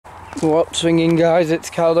What's swinging, guys? It's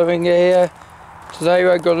Calderin here. Today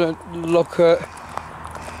we're going to look at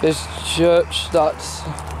this church that's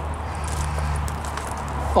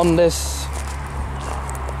on this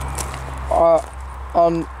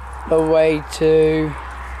on the way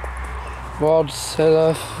towards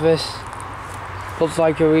siloth. This looks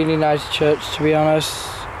like a really nice church, to be honest.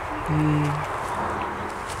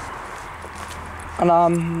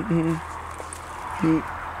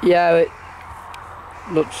 Yeah, it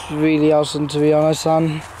looks really awesome, to be honest.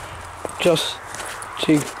 And just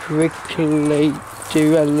to quickly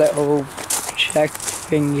do a little check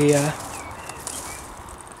thing here.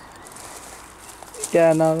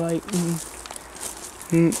 Yeah, no, like,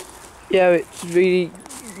 yeah, it's really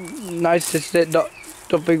nice to sit. Don't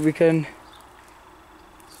think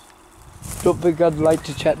I'd like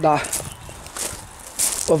to check that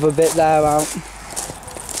other bit there out.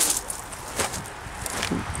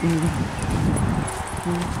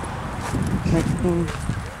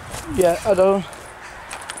 Yeah, I don't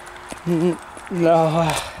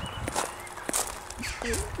know.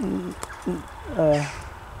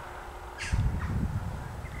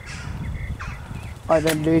 I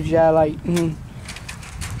don't do, yeah, like,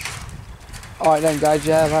 alright then, guys,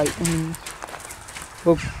 yeah, like,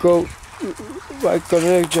 we're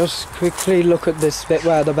gonna just quickly look at this bit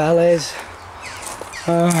where the bell is,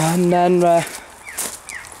 and then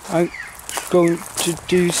I'm going to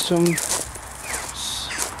do some,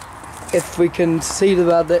 if we can see the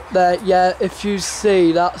bell there. Yeah, if you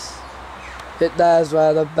see, that's it, there's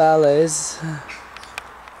where the bell is.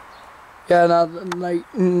 Yeah, now, like,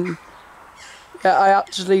 yeah, I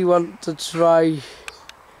actually want to try.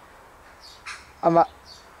 I'm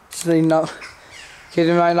actually not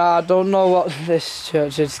kidding right now. I don't know what this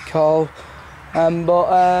church is called, but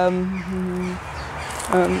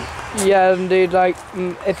yeah, indeed, like,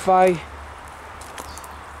 if I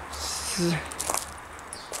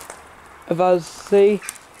see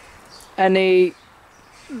any,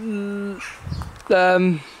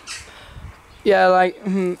 yeah, like,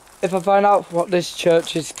 if I find out what this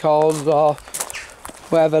church is called or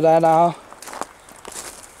wherever they're now,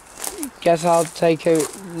 guess I'll take a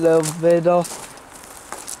little bit off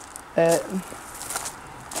it.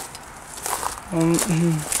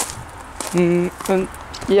 And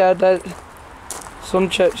yeah, some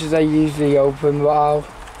churches are usually open, but I'll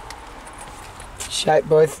check,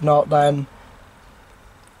 but if not, then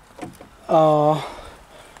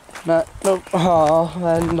then,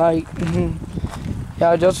 like,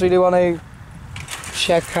 yeah, I just really want to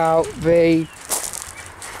check out the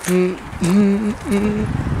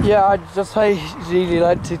yeah, I just really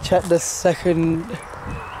like to check the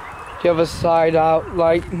other side out,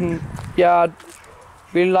 like, yeah, I'd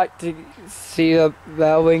really like to see the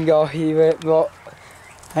bell ring or hear it, but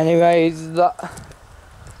anyways, that,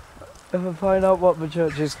 if I find out what the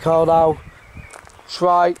church is called, I'll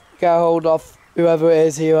try get hold of whoever it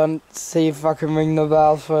is here and see if I can ring the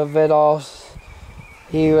bell for a bit or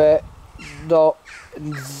hear it. But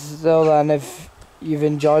until then, if you've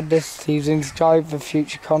enjoyed this, please subscribe for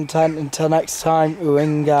future content. Until next time,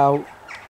 ring out.